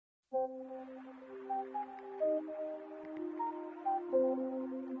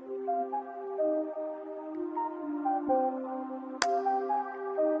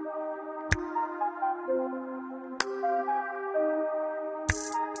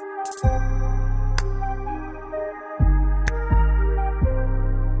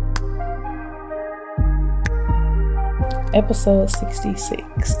episode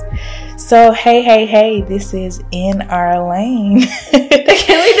 66. So, hey, this is In Our Lane. Can we do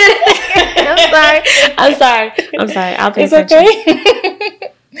that? I'm sorry. I'll pay attention.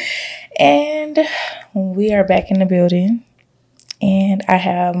 Okay. And we are back in the building. And I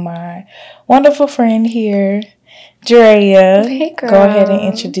have my wonderful friend here, Drea. Hey, girl. Go ahead and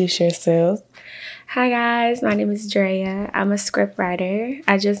introduce yourself. Hi, guys. My name is Drea. I'm a script writer.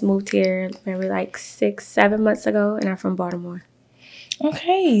 I just moved here maybe like 6-7 months ago, and I'm from Baltimore.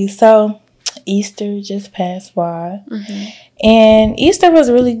 Okay, so Easter just passed by. And Easter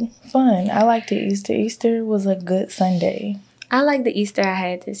was really fun. I liked it. Easter was a good Sunday. I like the Easter I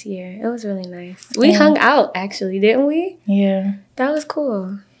had this year. It was really nice. We hung out, actually, didn't we? Yeah. That was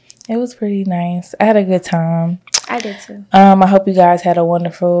cool. It was pretty nice. I had a good time. I did too. I hope you guys had a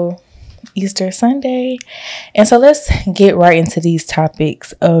wonderful Easter Sunday. And so let's get right into these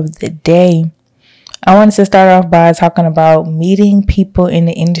topics of the day. I wanted to start off by talking about meeting people in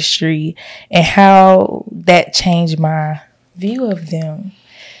the industry and how that changed my view of them.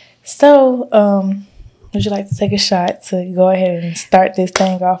 So, would you like to take a shot to go ahead and start this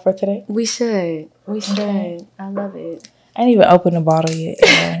thing off for today? We should. Okay. I love it. I didn't even open the bottle yet.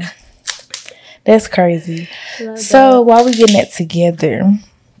 That's crazy. Love While we getting that together,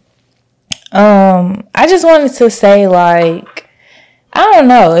 I just wanted to say, like, I don't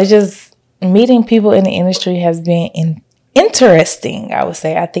know. It's just meeting people in the industry has been interesting, I would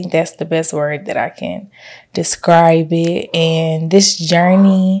say. I think that's the best word that I can describe it. And this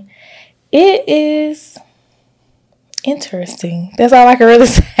journey, it is interesting. That's all I can really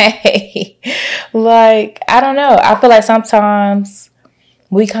say. Like, I don't know. I feel like sometimes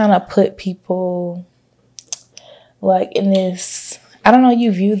we kind of put people like in this, I don't know,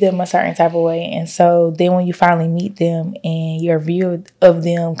 you view them a certain type of way. And so then when you finally meet them and your view of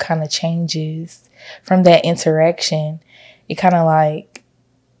them kind of changes from that interaction, it kind of like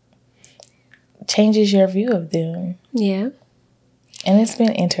changes your view of them. Yeah. And it's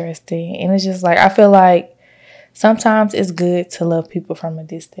been interesting. And it's just like, I feel like sometimes it's good to love people from a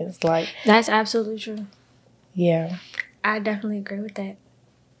distance. Like, That's absolutely true. yeah. I definitely agree with that.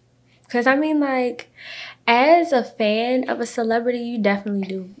 Because, I mean, like, as a fan of a celebrity, you definitely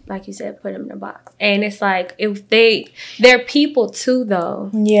do, like you said, put them in a box. And it's like, if they're people too, though.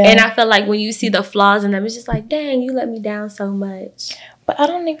 Yeah. And I feel like when you see the flaws in them, it's just like, dang, you let me down so much. But I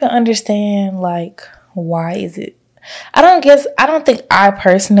don't even understand, like, why is it? I don't think I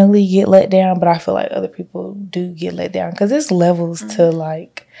personally get let down, but I feel like other people do get let down. Because there's levels to,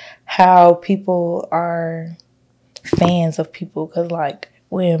 like, how people are fans of people. Because, like,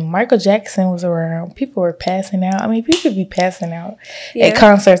 when Michael Jackson was around, people were passing out. I mean, people be passing out at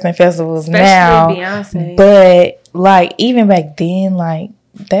concerts and festivals Especially now. Beyonce. But, like, even back then, like,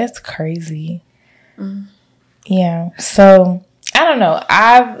 that's crazy. Yeah. So, I don't know.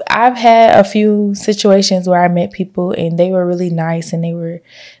 I've had a few situations where I met people and they were really nice and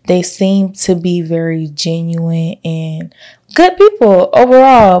they seemed to be very genuine and good people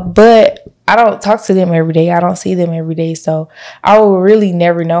overall, but I don't talk to them every day. I don't see them every day. So I will really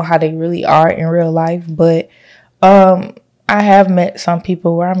never know how they really are in real life. But I have met some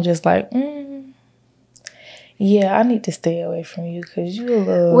people where I'm just like, yeah, I need to stay away from you because you a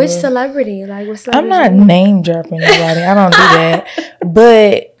little... Which celebrity? Like, what celebrity? I'm not name dropping nobody. I don't do that.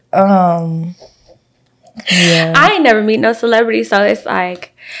 But, yeah. I ain't never meet no celebrity, so it's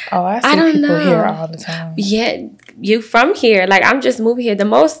like... Oh, I see don't people know. here all the time. Yeah, you from here. Like, I'm just moving here.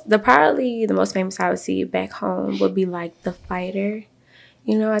 Probably the most famous I would see back home would be, like, The Fighter.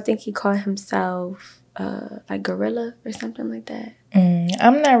 You know, I think he called himself, like, Gorilla or something like that.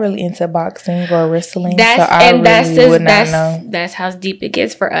 I'm not really into boxing or wrestling, That's how deep it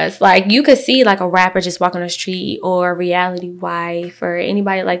gets for us. Like, you could see, like, a rapper just walking on the street or a reality wife or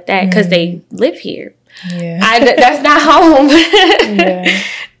anybody like that because they live here. Yeah. That's not home. Yeah.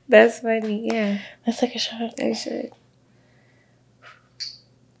 That's funny, yeah. Let's take a shot. I should.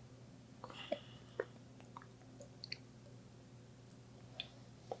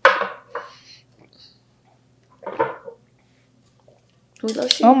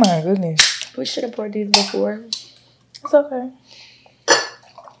 Oh my goodness. We should have poured these before. It's okay.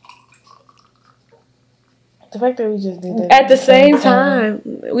 The fact that we just did that at the same time,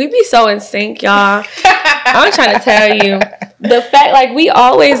 we be so in sync, y'all. I'm trying to tell you, the fact, like, we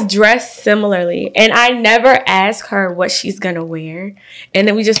always dress similarly, and I never ask her what she's gonna wear, and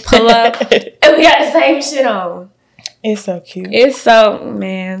then we just pull up and we got the same shit on. It's so cute. It's so,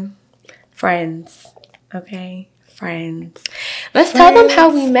 man, friends, okay, friends. Let's tell them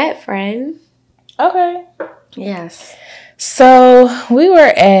how we met, friend. Okay. Yes. So we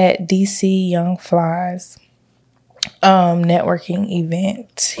were at DC Young Flies. networking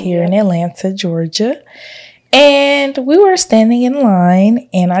event here in Atlanta, Georgia. And we were standing in line,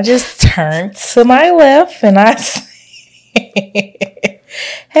 and I just turned to my left, and I said,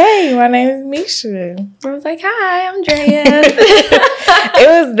 "Hey, my name is Misha." I was like, "Hi, I'm Drea."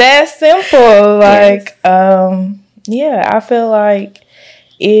 It was that simple. Like, yes. Yeah, I feel like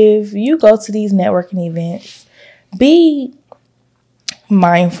if you go to these networking events, be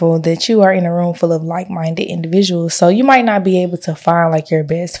mindful that you are in a room full of like-minded individuals. So you might not be able to find like your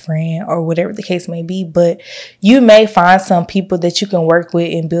best friend or whatever the case may be, but you may find some people that you can work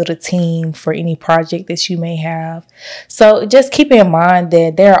with and build a team for any project that you may have. So just keep in mind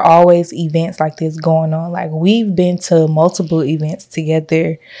that there are always events like this going on. Like, we've been to multiple events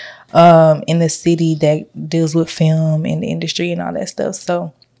together in the city that deals with film and the industry and all that stuff.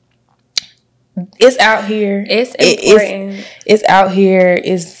 So it's out here. It's important. It's out here.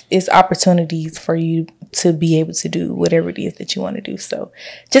 It's opportunities for you to be able to do whatever it is that you want to do. So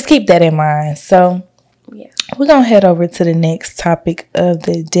just keep that in mind. So yeah, we're going to head over to the next topic of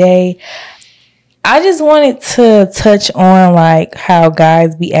the day. I just wanted to touch on like how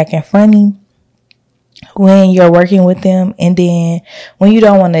guys be acting funny when you're working with them, and then when you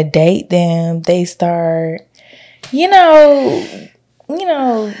don't want to date them, they start,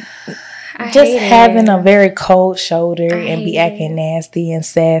 just having a very cold shoulder and be acting nasty and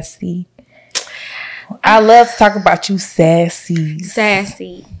sassy. I love to talk about you, sassy.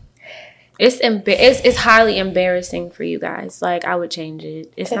 Sassy. It's highly embarrassing for you guys. Like, I would change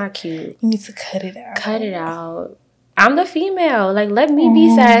it. It's not cute. You need to cut it out. Cut it out. I'm the female. Like, let me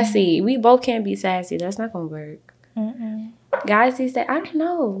be sassy. We both can't be sassy. That's not gonna work. Guys these days, I don't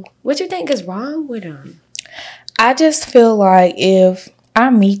know. What you think is wrong with them? I just feel like if I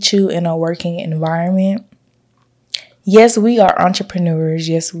meet you in a working environment, yes, we are entrepreneurs.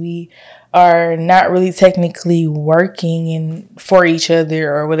 Yes, we are not really technically working for each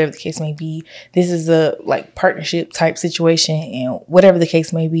other or whatever the case may be. This is a like partnership type situation and whatever the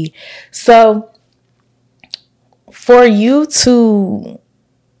case may be. So for you to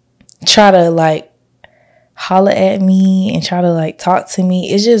try to like holler at me and try to like talk to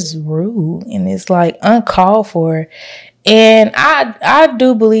me, it's just rude and it's like uncalled for. And I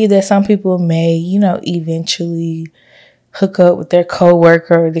do believe that some people may, eventually hook up with their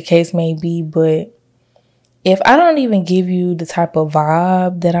coworker, or the case may be. But if I don't even give you the type of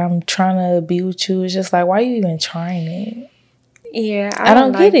vibe that I'm trying to be with you, it's just like, why are you even trying it? Yeah, I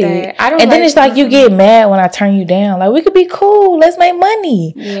don't get it. Then it's like you get mad when I turn you down. Like, we could be cool. Let's make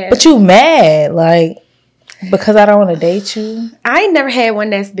money. Yeah. But you mad. Like, because I don't want to date you? I ain't never had one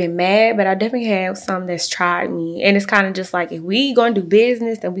that's been mad, but I definitely had some that's tried me. And it's kind of just like, if we going to do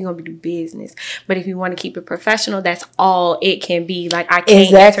business, then we going to do business. But if you want to keep it professional, that's all it can be. Like, I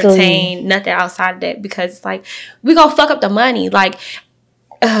can't entertain nothing outside of that, because it's like, we going to fuck up the money. Like,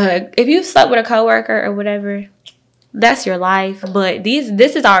 if you slept with a coworker or whatever, that's your life. But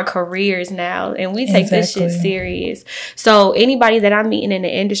this is our careers now, and we take this shit serious. So anybody that I'm meeting in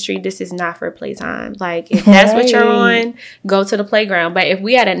the industry, this is not for playtime. Like, if that's what you're on, go to the playground. But if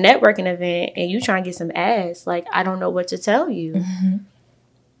we at a networking event and you trying to get some ass, like, I don't know what to tell you. Mm-hmm.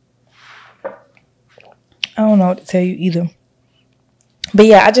 I don't know what to tell you either. But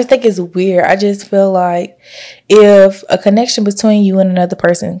yeah, I just think it's weird. I just feel like if a connection between you and another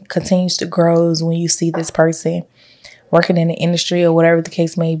person continues to grow is when you see this person working in the industry or whatever the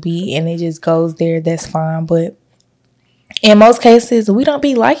case may be, and it just goes there, that's fine. But in most cases, we don't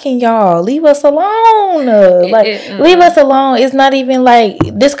be liking y'all. Leave us alone. Leave us alone. It's not even like,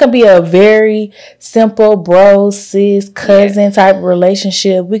 this could be a very simple bro, sis, cousin type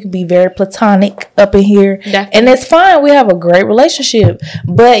relationship. We could be very platonic up in here. Definitely. And it's fine. We have a great relationship.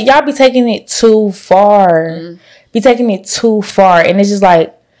 But y'all be taking it too far. And it's just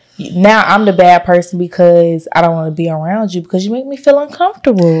like, now I'm the bad person because I don't want to be around you because you make me feel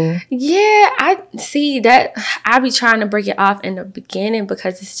uncomfortable. Yeah, I see that. I be trying to break it off in the beginning,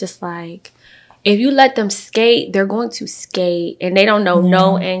 because it's just like, if you let them skate, they're going to skate, and they don't know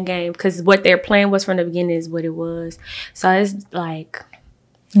no end game, because what their plan was from the beginning is what it was. So it's like,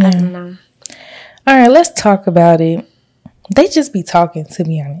 I don't know. All right, let's talk about it. They just be talking, to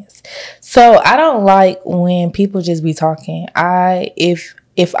be honest. So I don't like when people just be talking.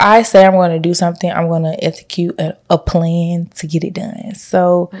 If I say I'm going to do something, I'm going to execute a plan to get it done.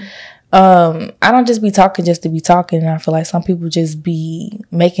 So I don't just be talking just to be talking. And I feel like some people just be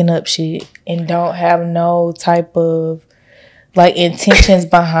making up shit and don't have no type of like intentions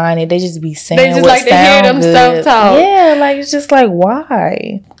behind it. They just be saying, they just like to hear themselves talk. Yeah, like, it's just like,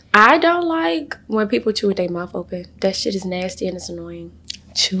 why? I don't like when people chew with their mouth open. That shit is nasty and it's annoying.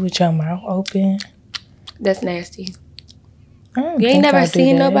 Chew with your mouth open? That's nasty. You ain't never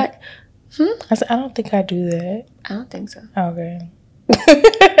seen nobody. I said, I don't think I do that. I don't think so. Okay.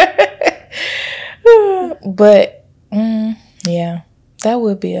 But yeah, that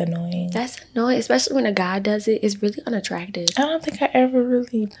would be annoying. That's annoying, especially when a guy does it. It's really unattractive. I don't think I ever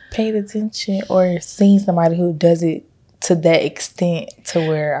really paid attention or seen somebody who does it to that extent to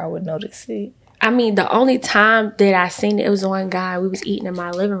where I would notice it. I mean, the only time that I seen it was one guy. We was eating in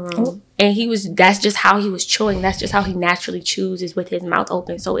my living room, and that's just how he was chewing. That's just how he naturally chews, is with his mouth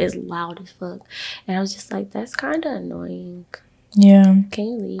open, so it's loud as fuck. And I was just like, that's kind of annoying. Yeah. Can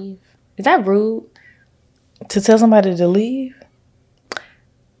you leave? Is that rude? To tell somebody to leave?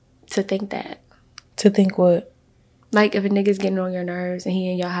 To think that. To think what? Like, if a nigga's getting on your nerves and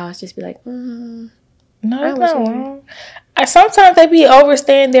he in your house, just be like, No, that's not wrong. Sometimes they be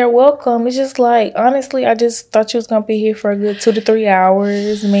overstaying their welcome. It's just like, honestly, I just thought you was gonna be here for a good 2 to 3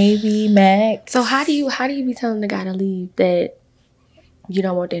 hours, maybe max. So how do you be telling the guy to leave that you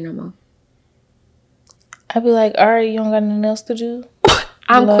don't want there no more? I'd be like, all right, you don't got nothing else to do?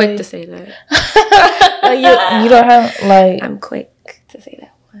 I'm quick to say that. you don't have, like... I'm quick to say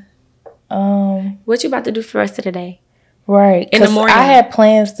that one. What you about to do for the rest of the day? Right. In the morning. I had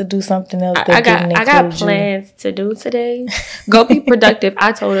plans to do something else. I got plans to do today. Go be productive.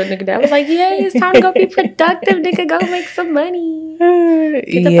 I told a nigga that. I was like, yeah, it's time to go be productive, nigga. Go make some money.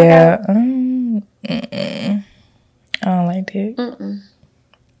 Yeah. I don't like that.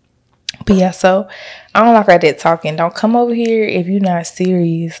 But yeah, so I don't like I did talking. Don't come over here if you're not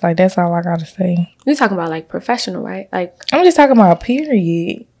serious. Like, that's all I gotta say. You talking about like professional, right? Like, I'm just talking about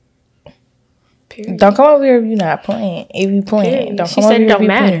period. Don't come over here if you're not playing. If you playing, don't come over here. She said it don't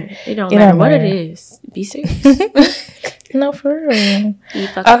matter. It don't matter what it is. Be serious. No, for real.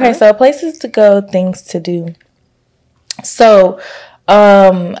 Okay, so places to go, things to do. So,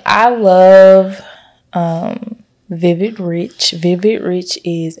 I love Vivid Rich. Vivid Rich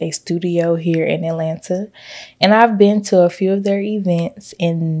is a studio here in Atlanta, and I've been to a few of their events,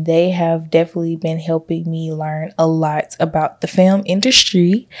 and they have definitely been helping me learn a lot about the film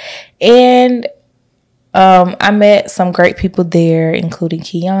industry. And I met some great people there, including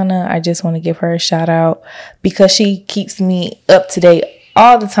Kiana. I just want to give her a shout out because she keeps me up to date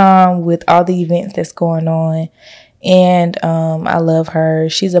all the time with all the events that's going on. And I love her.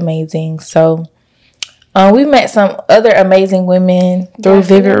 She's amazing. So we met some other amazing women through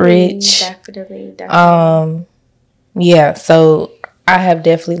Vivid Rich. Definitely. Yeah, so I have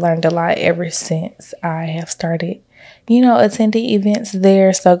definitely learned a lot ever since I have started, attending events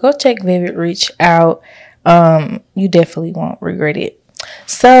there. So go check Vivid Rich out. You definitely won't regret it.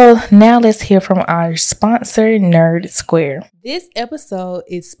 So now let's hear from our sponsor, Nerd Square. This episode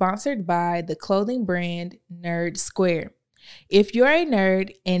is sponsored by the clothing brand Nerd Square. If you're a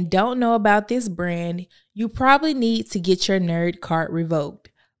nerd and don't know about this brand, you probably need to get your nerd card revoked.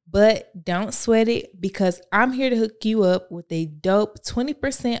 But don't sweat it, because I'm here to hook you up with a dope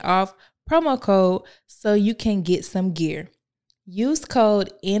 20% off promo code so you can get some gear. Use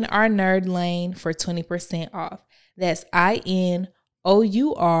code NRNerdLane for 20% off. That's INOURNERDLANE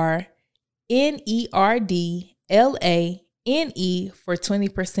for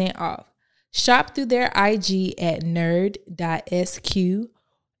 20% off. Shop through their IG at nerd.sq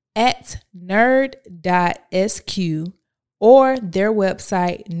or their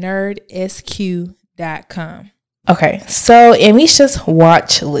website nerdsq.com. Okay, so Amisha's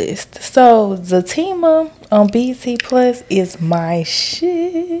watch list. So Zatima on BT Plus is my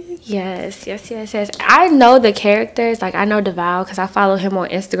shit. Yes. I know the characters. Like, I know DeVal because I follow him on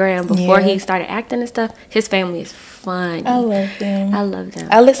Instagram before he started acting and stuff. His family is fun. I love them.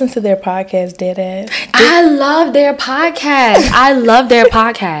 I listen to their podcast, Deadass. I love their podcast.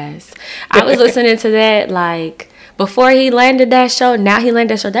 I was listening to that like before he landed that show. Now he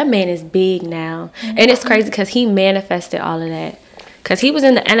landed that show. That man is big now. Mm-hmm. And it's crazy because he manifested all of that. Because he was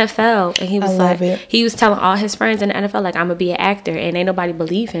in the NFL and he was he was telling all his friends in the NFL, like, I'm going to be an actor. And ain't nobody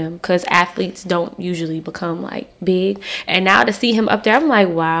believe him because athletes don't usually become, like, big. And now to see him up there, I'm like,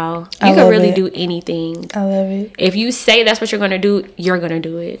 wow, you can really do anything. I love it. If you say that's what you're going to do, you're going to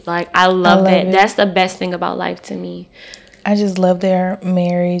do it. Like, I love that. That's the best thing about life to me. I just love their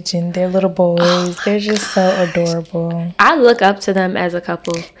marriage and their little boys. They're just so adorable. I look up to them as a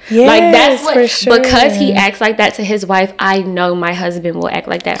couple. Yes, like, that's what, for sure. Because he acts like that to his wife, I know my husband will act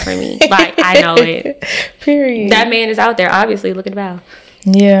like that for me. Like, I know it. Period. That man is out there, obviously. Look at Val.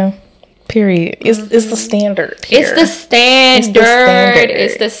 Yeah. Period. It's the standard. It's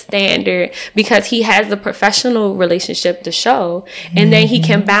the standard because he has the professional relationship to show, and then he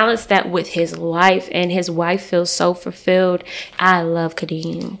can balance that with his life, and his wife feels so fulfilled. I love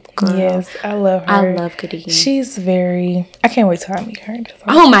Kadeem. Girl. Yes, I love her. I love Kadeem. She's very. I can't wait till I meet her.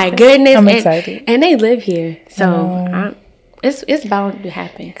 Oh my goodness! I'm excited, and they live here, so it's bound to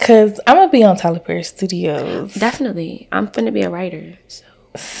happen. Cause I'm gonna be on Tyler Perry Studios. Definitely, I'm finna be a writer.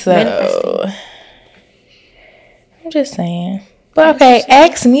 So I'm just saying. But okay,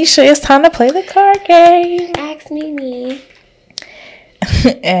 ask Misha. It's time to play the card game. Ask Mimi.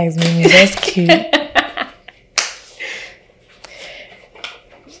 Ask Mimi. That's cute.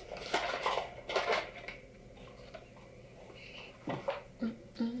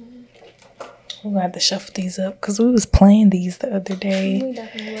 We're gonna have to shuffle these up because we was playing these the other day. We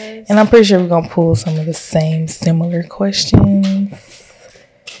definitely was. And I'm pretty sure we're gonna pull some of the similar questions.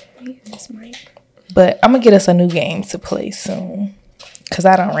 But I'm gonna get us a new game to play soon. Cause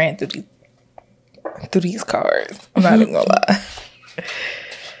I done ran through these cards. I'm not even gonna lie.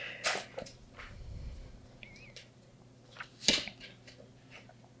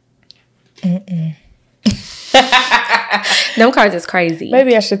 Them cards is crazy.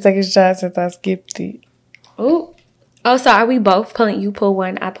 Maybe I should take a shot since I skipped it. Ooh. Oh, so are we both pulling? You pull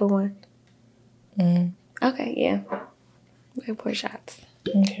one, I pull one. Okay, yeah. We pour shots.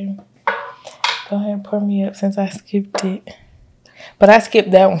 Okay. Go ahead and pour me up since I skipped it. But I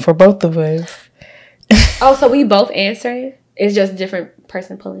skipped that one for both of us. Oh, so we both answering? It's just different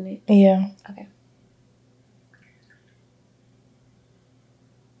person pulling it? Yeah. Okay.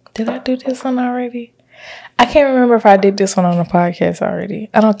 Did I do this one already? I can't remember if I did this one on the podcast already.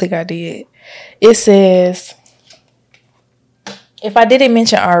 I don't think I did. It says, if I didn't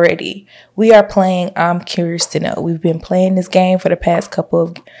mention already, we are playing I'm Curious to Know. We've been playing this game for the past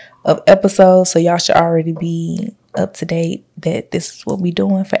couple of episodes, so y'all should already be up to date that this is what we're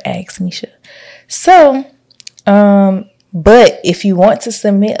doing for Ask Misha. So, but if you want to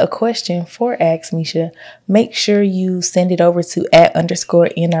submit a question for Ask Misha, make sure you send it over to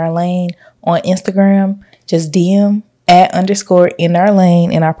 @_in_our_lane on Instagram. Just DM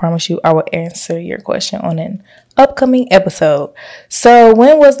 @_in_our_lane, and I promise you I will answer your question on an upcoming episode. So,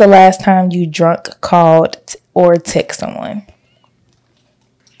 when was the last time you drunk, called, or text someone?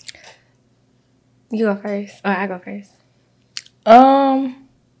 You go first. Or I go first.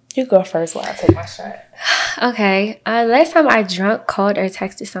 You go first while I take my shot. Okay. Last time I drunk, called, or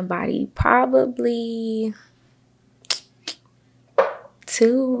texted somebody, probably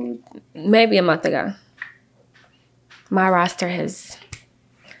maybe a month ago. My roster has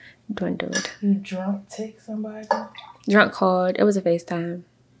dwindled. You drunk text somebody? Drunk called. It was a FaceTime.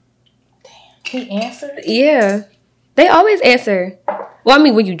 Damn. He answered? Yeah. They always answer. Well, I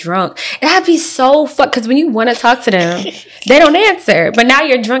mean, when you drunk, that'd be so fuck. Because when you want to talk to them, they don't answer. But now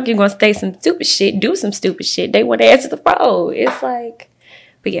you're drunk, you're gonna say some stupid shit, do some stupid shit. They want to answer the phone. It's like,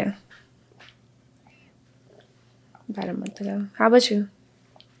 but yeah, about a month ago. How about you?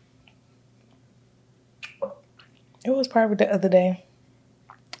 It was probably the other day.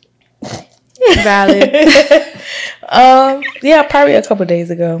 Valid. Yeah, probably a couple days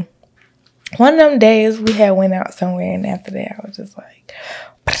ago. One of them days we had went out somewhere, and after that I was just like,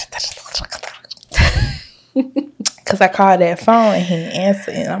 because I called that phone and he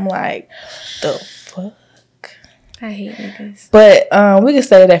answered, and I'm like, the fuck. I hate niggas. But we could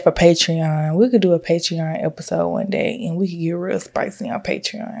say that for Patreon. We could do a Patreon episode one day, and we could get real spicy on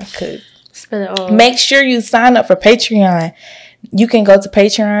Patreon. Cause spill it all. Make sure you sign up for Patreon. You can go to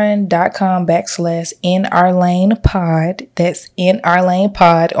patreon.com/InOurLanePod. That's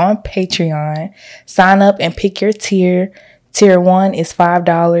InOurLanePod on Patreon. Sign up and pick your tier. Tier 1 is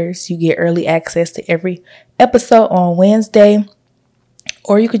 $5. You get early access to every episode on Wednesday.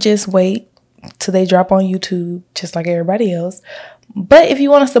 Or you could just wait till they drop on YouTube, just like everybody else. But if you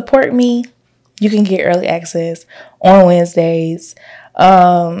want to support me, you can get early access on Wednesdays.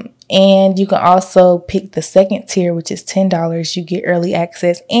 And you can also pick the second tier, which is $10. You get early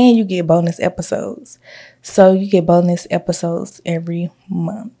access and you get bonus episodes. So you get bonus episodes every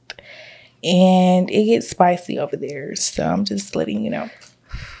month. And it gets spicy over there. So I'm just letting you know.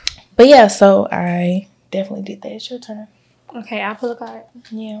 But yeah, so I definitely did that. It's your turn. Okay, I'll pull a card.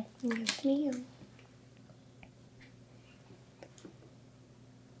 Yeah. Yes, ma'am.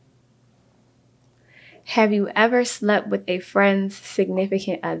 Have you ever slept with a friend's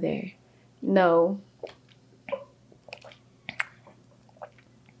significant other? No.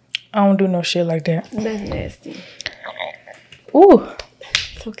 I don't do no shit like that. That's nasty. Ooh.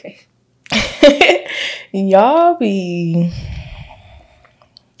 It's okay. Y'all be...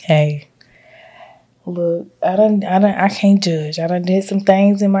 Hey. Look, I can't judge. I done did some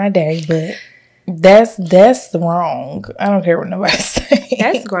things in my day, but that's wrong. I don't care what nobody say.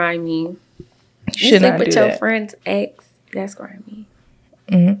 That's grimy. You sleep with your friend's ex. That's grimy.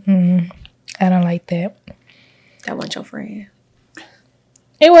 I don't like that. That wasn't your friend.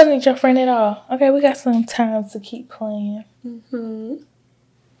 It wasn't your friend at all. Okay, we got some time to keep playing.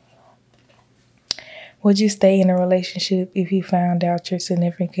 Would you stay in a relationship if you found out your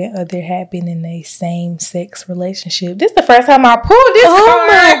significant other had been in a same-sex relationship? This is the first time I pulled this card. Oh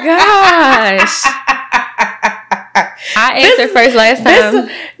my gosh. I answered first last time.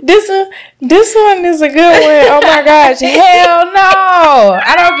 This one is a good one. Oh my gosh. Hell no.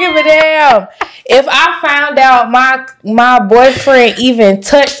 I don't give a damn. If I found out my boyfriend even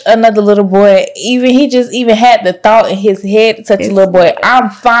touched another little boy, he just had the thought in his head to touch a little boy,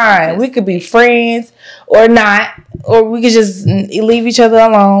 I'm fine. We could be friends or not, or we could just leave each other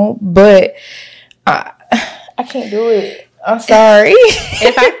alone. But I can't do it. I'm sorry.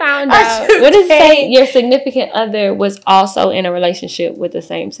 If I found out, what does it say? Your significant other was also in a relationship with the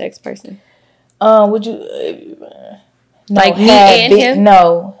same sex person. Would you like me and him?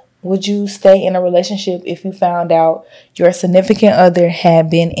 No. Would you stay in a relationship if you found out your significant other had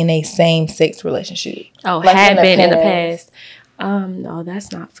been in a same-sex relationship? Oh, like had been in the past. No,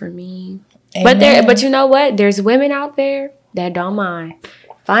 that's not for me. Amen. But you know what? There's women out there that don't mind.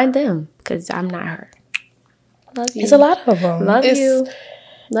 Find them, because I'm not her. Love you. It's a lot of them. Love you.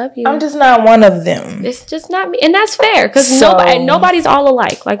 I'm just not one of them. It's just not me, and that's fair because nobody's all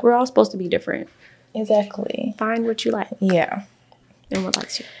alike. Like, we're all supposed to be different. Exactly. Find what you like. Yeah. And what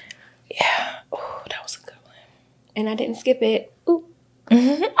likes you. Yeah. Oh, that was a good one. And I didn't skip it. Ooh.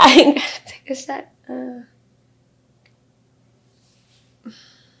 I ain't gotta take a shot.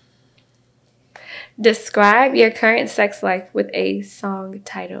 Describe your current sex life with a song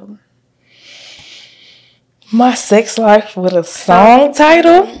title. My sex life with a song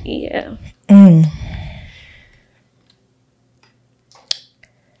title? Yeah.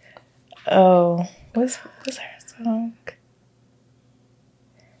 Oh, what's her song?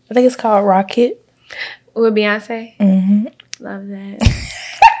 I think it's called Rocket. With Beyonce? Love that.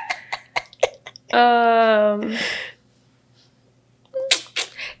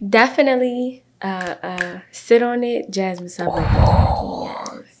 Definitely Sit on It, Jazmine Sullivan.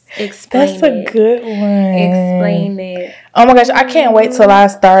 Yes. Explain That's a good one. Explain it. Oh my gosh, I can't wait till I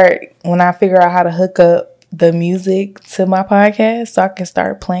start, when I figure out how to hook up the music to my podcast so I can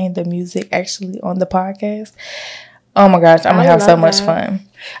start playing the music actually on the podcast. Oh my gosh, I'm gonna have so much fun.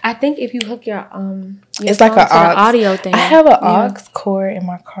 I think if you hook your it's like an audio thing. I have an aux cord in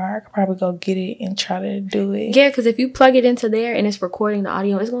my car. I could probably go get it and try to do it. Yeah, because if you plug it into there and it's recording the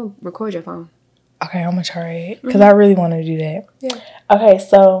audio, it's gonna record your phone. Okay, I'm gonna try it because I really want to do that. Yeah. Okay,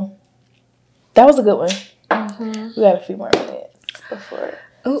 so that was a good one. We got a few more minutes before,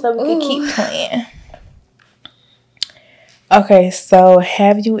 so we can keep playing. Okay, so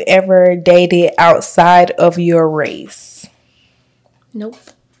have you ever dated outside of your race? Nope.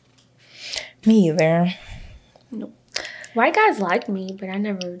 Me either. Nope. White guys like me, but I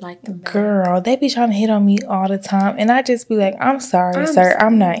never liked them. Girl, they be trying to hit on me all the time, and I just be like, I'm sorry, sir,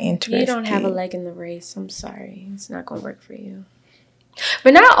 I'm not interested. You don't have a leg in the race. I'm sorry. It's not going to work for you.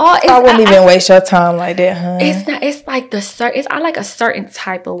 But not all. I wouldn't even waste your time like that, huh? It's not. It's like I like a certain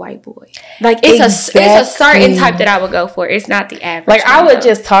type of white boy. Like it's a certain type that I would go for. It's not the average. Like I would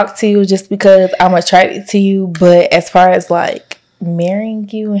just talk to you just because I'm attracted to you. But as far as like marrying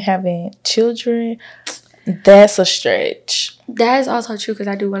you and having children, that's a stretch. That is also true because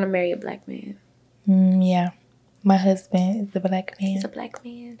I do want to marry a black man. Yeah, my husband is a black man. He's a black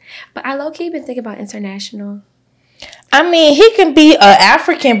man, but I low key been thinking about international. I mean, he can be an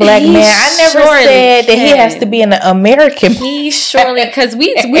African black man. I never said that he has to be an American. He surely, because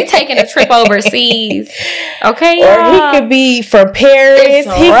we taking a trip overseas, okay? Or he could be from Paris.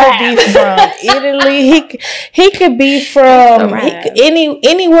 He could be from Italy. He could be from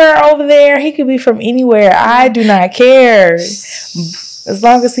anywhere over there. He could be from anywhere. I do not care. As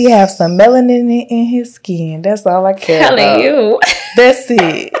long as he has some melanin in his skin, that's all I care about. Telling you. That's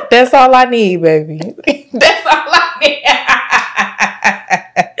it. That's all I need, baby. That's all I need.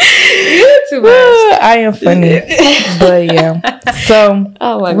 You too much. I am funny. But yeah.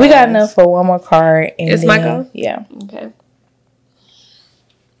 So we got enough for one more card. And it's my go? Yeah. Okay.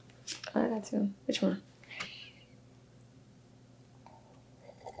 I got two. Which one?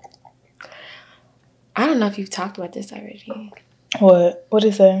 I don't know if you've talked about this already. What? What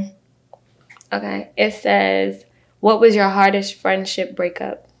is it? Okay. It says, what was your hardest friendship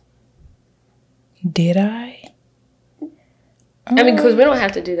breakup? Did I? I mean, because we don't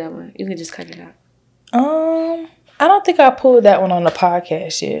have to do that one. You can just cut it out. I don't think I pulled that one on the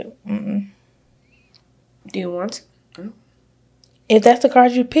podcast yet. Mm-mm. Do you want to? If that's the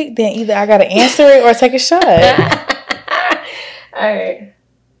card you picked, then either I gotta answer it or take a shot. All right.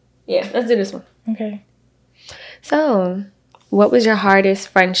 Yeah, let's do this one. Okay. So, what was your hardest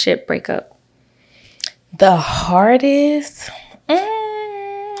friendship breakup? The hardest?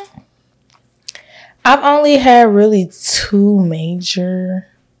 I've only had really 2 major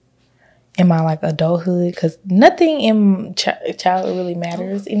in my like adulthood, because nothing in childhood really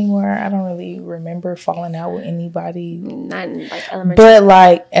matters anymore. I don't really remember falling out with anybody. Not in like elementary. But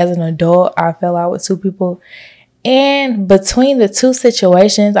like as an adult, I fell out with 2 people. And between the 2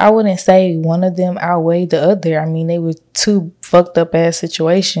 situations, I wouldn't say one of them outweighed the other. I mean, they were 2 fucked up ass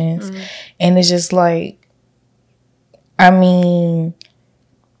situations. And it's just like, I mean,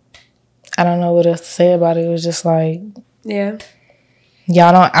 I don't know what else to say about it. It was just like, yeah,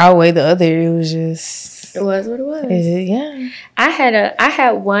 y'all don't outweigh the other. It was just, it was what it was. Yeah. I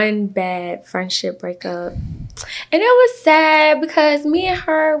had one bad friendship breakup, and it was sad because me and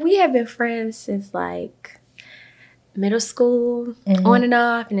her, we have been friends since like middle school, on and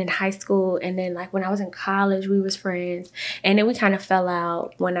off, and then high school, and then like when I was in college, we was friends, and then we kind of fell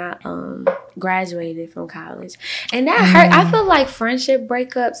out when I graduated from college, and that hurt. I feel like friendship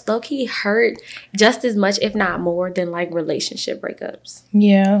breakups low-key hurt just as much, if not more, than like relationship breakups.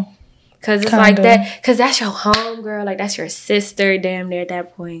 Yeah, because it's like that, because that's your homegirl, like that's your sister, damn near at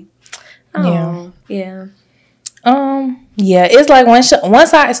that point. Oh, yeah. Yeah, it's like once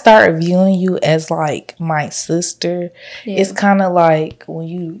I start viewing you as like my sister, it's kind of like when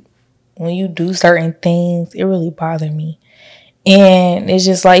you do certain things, it really bothers me. And it's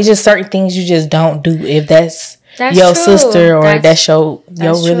just like, certain things you just don't do if that's your true. Sister or that's your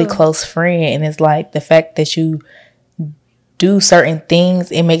really close friend. And it's like the fact that you do certain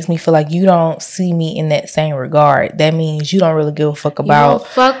things, it makes me feel like you don't see me in that same regard. That means you don't really give a fuck about, you don't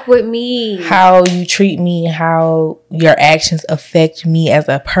fuck with me, how you treat me, how your actions affect me as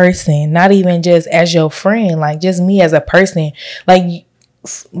a person, not even just as your friend, like just me as a person. Like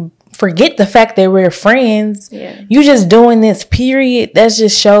forget the fact that we're friends. You just doing this, period. That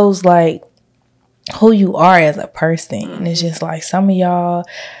just shows like who you are as a person. And it's just like some of y'all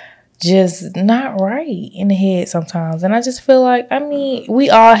just not right in the head sometimes. And I just feel like, I mean,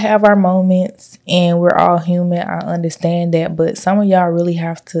 we all have our moments and we're all human. I understand that. But some of y'all really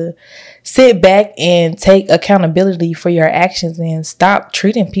have to sit back and take accountability for your actions and stop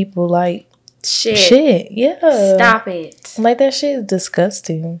treating people like shit. Yeah. Stop it. Like that shit is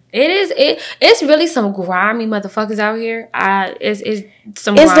disgusting. It is. It's really some grimy motherfuckers out here. It's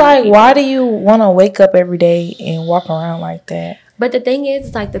some. It's like, people. Why do you want to wake up every day and walk around like that? But the thing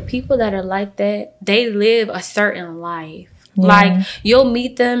is, like, the people that are like that, they live a certain life. Yeah. Like, you'll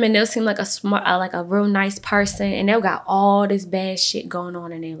meet them and they'll seem like a smart, like a real nice person, and they'll got all this bad shit going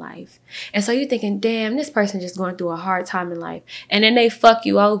on in their life. And so you're thinking, damn, this person just going through a hard time in life. And then they fuck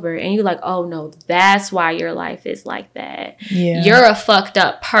you over, and you're like, oh no, that's why your life is like that. Yeah. You're a fucked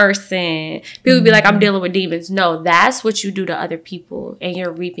up person. People be like, I'm dealing with demons. No, that's what you do to other people, and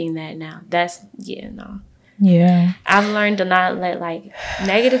you're reaping that now. No. Yeah. I've learned to not let like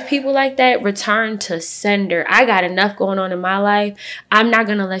negative people like that return to sender. I got enough going on in my life. I'm not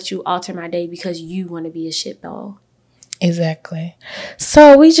going to let you alter my day because you want to be a shitball. Exactly.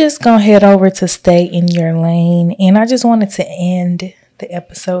 So we just gonna head over to Stay in Your Lane. And I just wanted to end the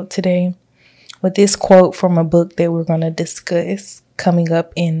episode today with this quote from a book that we're going to discuss coming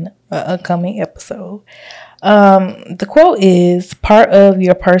up in an upcoming episode. The quote is, part of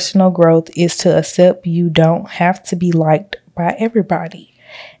your personal growth is to accept you don't have to be liked by everybody.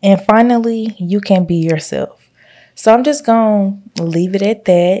 And finally, you can be yourself. So I'm just going to leave it at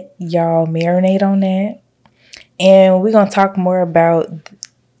that. Y'all marinate on that. And we're going to talk more about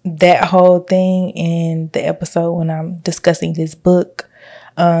that whole thing in the episode when I'm discussing this book.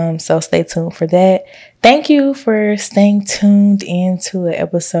 So stay tuned for that. Thank you for staying tuned into an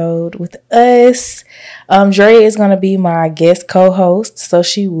episode with us. Dre is going to be my guest co-host, so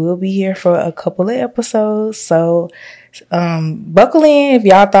she will be here for a couple of episodes. So buckle in if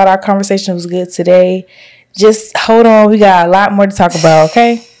y'all thought our conversation was good today. Just hold on. We got a lot more to talk about,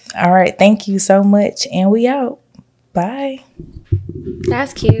 okay? All right. Thank you so much. And we out. Bye.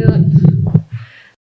 That's cute.